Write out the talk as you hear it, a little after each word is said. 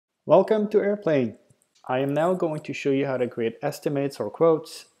Welcome to Erplain. I am now going to show you how to create estimates or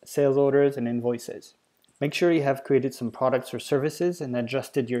quotes, sales orders, and invoices. Make sure you have created some products or services and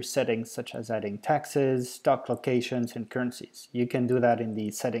adjusted your settings such as adding taxes, stock locations, and currencies. You can do that in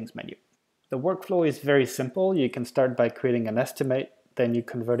the settings menu. The workflow is very simple. You can start by creating an estimate, then you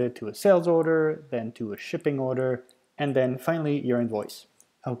convert it to a sales order, then to a shipping order, and then finally your invoice.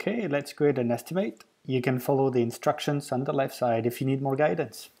 Okay, let's create an estimate. You can follow the instructions on the left side if you need more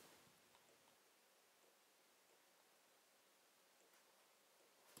guidance.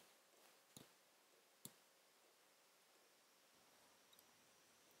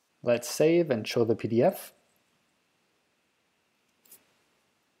 Let's save and show the PDF.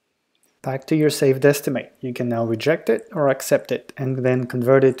 Back to your saved estimate. You can now reject it or accept it and then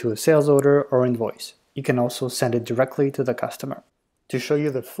convert it to a sales order or invoice. You can also send it directly to the customer. To show you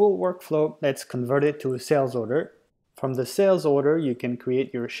the full workflow, let's convert it to a sales order. From the sales order, you can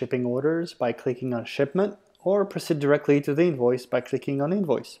create your shipping orders by clicking on shipment or proceed directly to the invoice by clicking on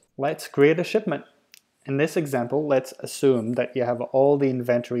invoice. Let's create a shipment. In this example, let's assume that you have all the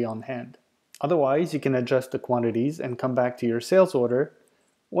inventory on hand. Otherwise, you can adjust the quantities and come back to your sales order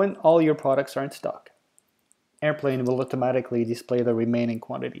when all your products are in stock. Erplain will automatically display the remaining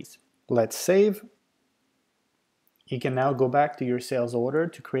quantities. Let's save. You can now go back to your sales order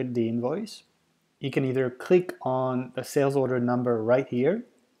to create the invoice. You can either click on the sales order number right here,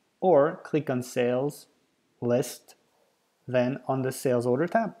 or click on Sales, List, then on the Sales Order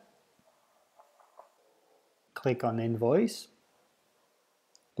tab. Click on Invoice.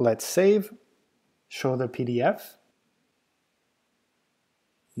 Let's save. Show the PDF.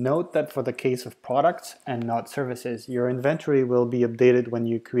 Note that for the case of products and not services, your inventory will be updated when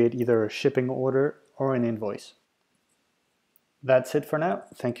you create either a shipping order or an invoice. That's it for now.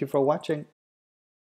 Thank you for watching.